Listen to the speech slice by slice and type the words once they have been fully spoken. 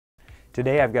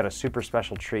Today I've got a super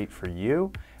special treat for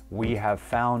you. We have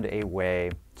found a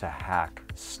way to hack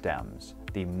stems,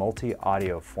 the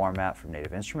multi-audio format from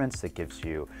Native Instruments that gives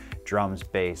you drums,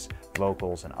 bass,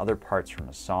 vocals, and other parts from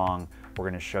a song. We're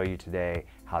going to show you today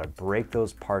how to break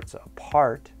those parts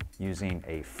apart using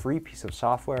a free piece of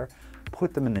software,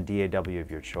 put them in the DAW of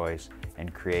your choice,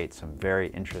 and create some very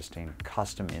interesting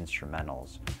custom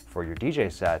instrumentals for your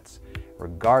DJ sets,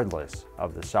 regardless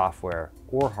of the software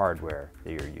or hardware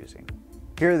that you're using.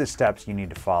 Here are the steps you need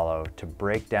to follow to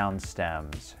break down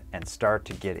stems and start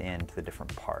to get into the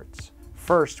different parts.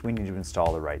 First, we need to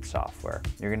install the right software.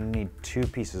 You're going to need two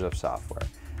pieces of software.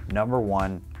 Number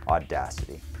one,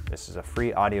 Audacity. This is a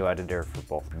free audio editor for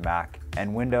both Mac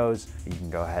and Windows. You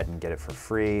can go ahead and get it for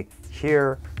free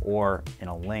here or in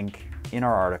a link in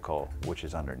our article, which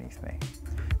is underneath me.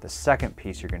 The second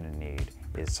piece you're going to need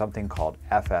is something called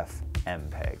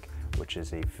FFmpeg, which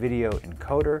is a video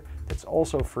encoder that's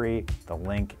also free. The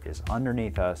link is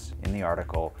underneath us in the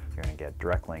article. You're going to get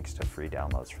direct links to free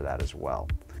downloads for that as well.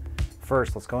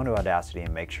 First, let's go into Audacity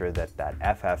and make sure that that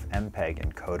FFmpeg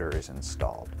encoder is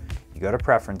installed. You go to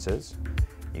Preferences,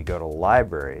 you go to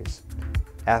Libraries,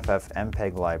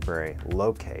 FFmpeg library,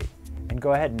 locate, and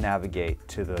go ahead and navigate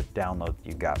to the download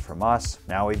you got from us.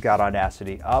 Now we've got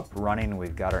Audacity up, running.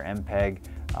 We've got our MPEG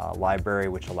library,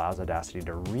 which allows Audacity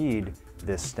to read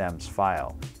this stems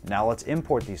file. Now let's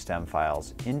import these stem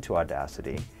files into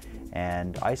Audacity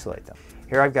and isolate them.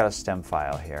 Here I've got a stem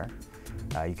file here.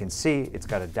 You can see it's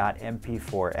got a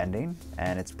 .mp4 ending,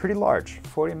 and it's pretty large,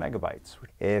 40 megabytes.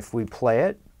 If we play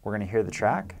it, we're going to hear the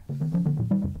track.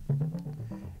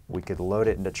 We could load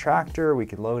it into Tractor, we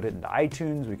could load it into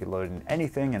iTunes, we could load it into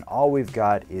anything, and all we've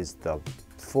got is the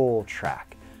full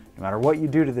track. No matter what you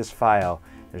do to this file,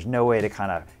 there's no way to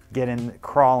kind of get in,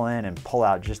 crawl in, and pull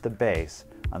out just the bass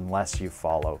unless you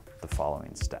follow the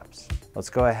following steps. Let's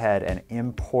go ahead and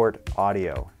import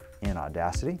audio in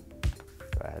Audacity.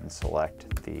 Go ahead and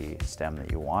select the stem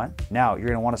that you want. Now you're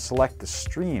going to want to select the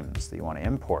streams that you want to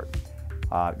import.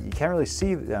 You can't really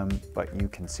see them, but you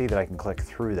can see that I can click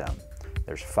through them.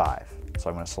 There's 5. So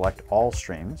I'm going to select all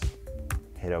streams,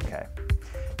 hit OK.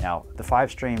 Now the 5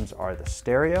 streams are the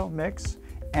stereo mix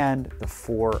and the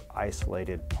 4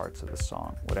 isolated parts of the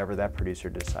song, whatever that producer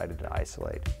decided to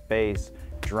isolate. Bass,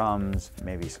 drums,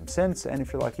 maybe some synths, and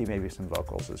if you're lucky, maybe some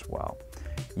vocals as well.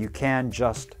 You can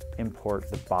just import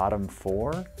the bottom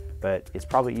 4, but it's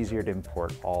probably easier to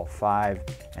import all 5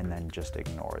 and then just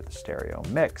ignore the stereo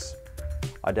mix.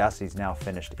 Audacity's now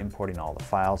finished importing all the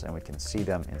files, and we can see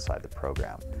them inside the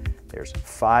program. There's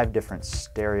 5 different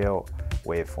stereo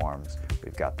waveforms.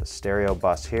 We've got the stereo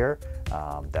bus here.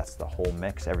 That's the whole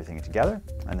mix, everything together,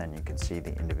 and then you can see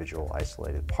the individual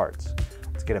isolated parts.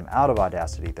 Let's get them out of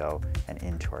Audacity though and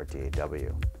into our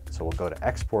DAW. So we'll go to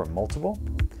Export Multiple,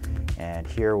 and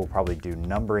here we'll probably do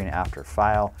numbering after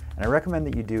file, and I recommend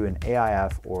that you do an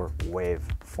AIF or WAV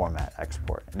format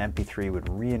export. An MP3 would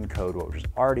re-encode what was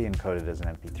already encoded as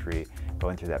an MP3,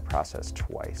 going through that process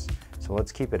twice. So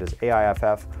let's keep it as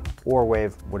AIFF or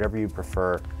WAV, whatever you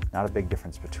prefer. Not a big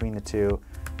difference between the two.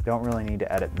 Don't really need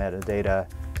to edit metadata,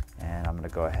 and I'm going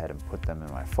to go ahead and put them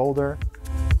in my folder.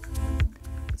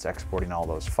 It's exporting all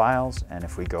those files, and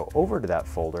if we go over to that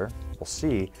folder, we'll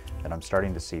see that I'm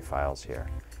starting to see files here.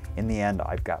 In the end,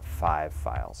 I've got 5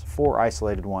 files, 4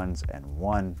 isolated ones and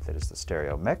 1 that is the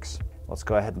stereo mix. Let's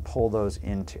go ahead and pull those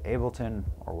into Ableton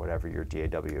or whatever your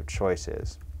DAW of choice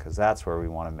is, because that's where we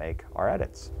want to make our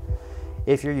edits.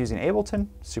 If you're using Ableton,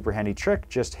 super handy trick,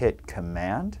 just hit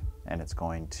Command and it's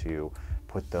going to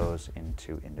put those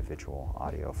into individual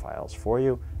audio files for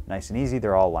you. Nice and easy,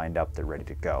 they're all lined up, they're ready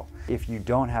to go. If you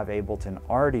don't have Ableton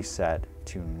already set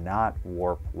to not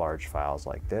warp large files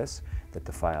like this, that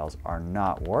the files are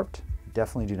not warped,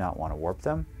 definitely do not want to warp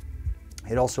them.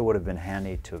 It also would have been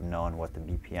handy to have known what the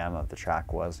BPM of the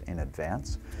track was in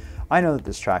advance. I know that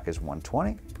this track is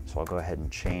 120, so I'll go ahead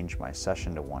and change my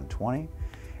session to 120,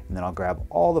 and then I'll grab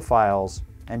all the files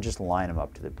and just line them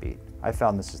up to the beat. I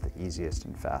found this is the easiest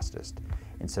and fastest.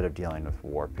 Instead of dealing with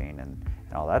warping and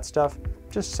all that stuff,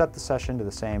 just set the session to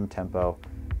the same tempo,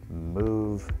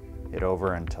 move it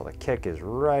over until the kick is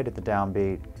right at the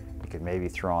downbeat. You could maybe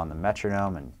throw on the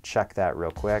metronome and check that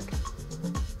real quick.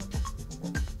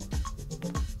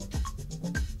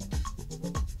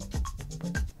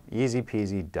 Easy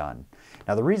peasy, done.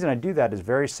 Now the reason I do that is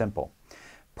very simple.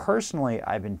 Personally,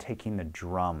 I've been taking the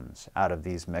drums out of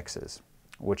these mixes,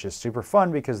 which is super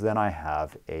fun because then I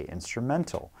have an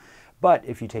instrumental. But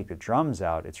if you take the drums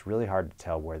out, it's really hard to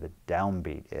tell where the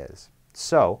downbeat is.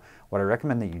 So what I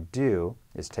recommend that you do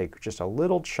is take just a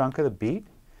little chunk of the beat,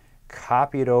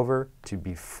 copy it over to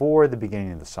before the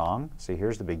beginning of the song. So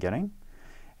here's the beginning.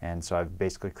 And so I've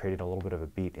basically created a little bit of a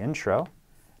beat intro.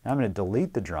 Now I'm going to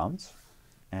delete the drums,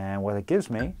 and what it gives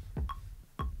me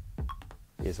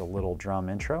is a little drum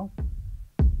intro,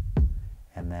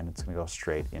 and then it's going to go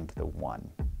straight into the 1.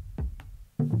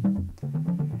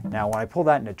 Now when I pull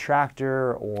that into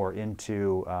Tractor or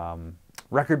into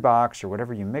Record Box or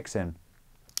whatever you mix in,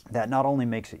 that not only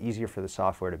makes it easier for the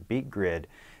software to beat grid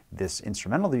this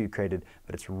instrumental that you created,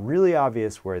 but it's really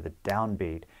obvious where the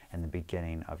downbeat and the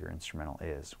beginning of your instrumental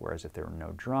is. Whereas if there were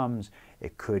no drums,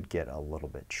 it could get a little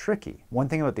bit tricky. One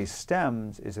thing about these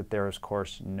stems is that there is, of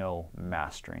course, no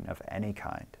mastering of any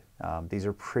kind. These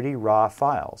are pretty raw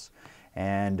files,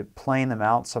 and playing them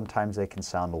out, sometimes they can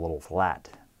sound a little flat.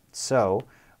 So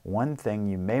one thing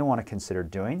you may want to consider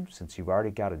doing, since you've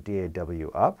already got a DAW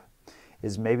up,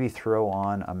 is maybe throw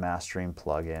on a mastering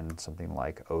plugin, something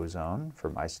like Ozone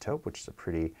from Isotope, which is a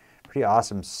pretty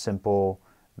awesome, simple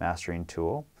mastering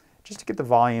tool, just to get the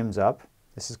volumes up.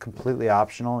 This is completely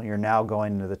optional. You're now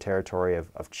going into the territory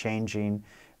of changing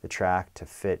the track to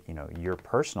fit, your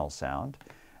personal sound.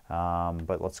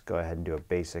 But let's go ahead and do a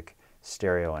basic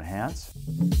stereo enhance.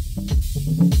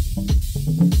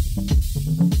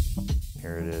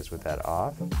 Here it is with that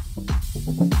off,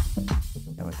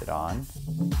 and with it on.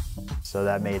 So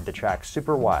that made the track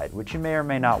super wide, which you may or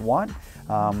may not want,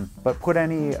 but put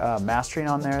any mastering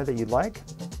on there that you'd like.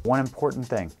 One important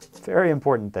thing, very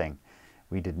important thing,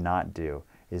 we did not do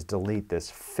is delete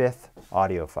this 5th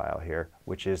audio file here,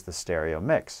 which is the stereo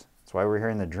mix. That's why we're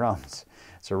hearing the drums.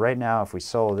 So right now, if we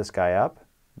solo this guy up,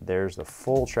 there's the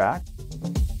full track.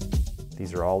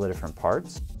 These are all the different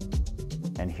parts,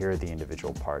 and here are the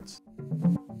individual parts.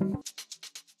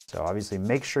 So obviously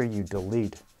make sure you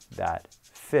delete that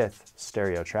 5th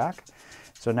stereo track.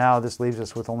 So now this leaves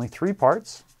us with only 3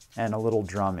 parts and a little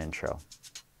drum intro.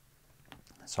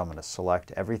 So I'm going to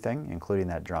select everything, including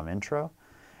that drum intro,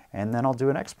 and then I'll do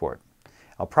an export.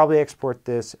 I'll probably export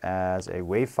this as a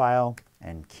WAV file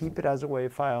and keep it as a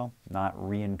WAV file, not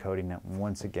re-encoding it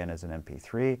once again as an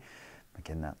MP3.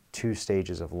 Again, that 2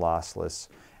 stages of lossless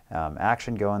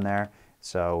action going there.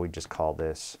 So we just call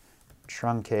this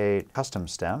truncate custom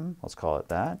stem, let's call it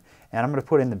that. And I'm going to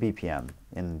put in the BPM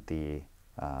in the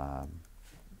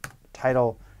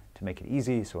title to make it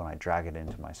easy, so when I drag it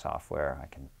into my software, I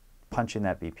can punch in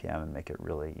that BPM and make it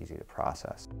really easy to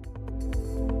process.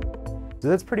 So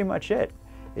that's pretty much it.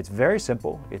 It's very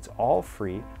simple, it's all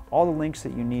free. All the links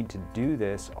that you need to do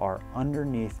this are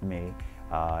underneath me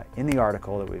in the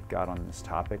article that we've got on this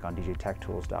topic on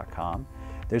djtechtools.com.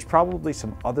 There's probably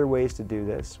some other ways to do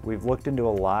this. We've looked into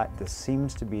a lot. This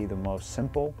seems to be the most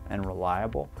simple and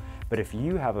reliable. But if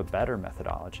you have a better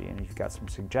methodology and you've got some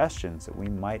suggestions that we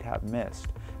might have missed,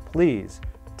 please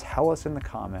tell us in the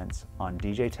comments on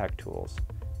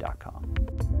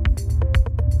djtechtools.com.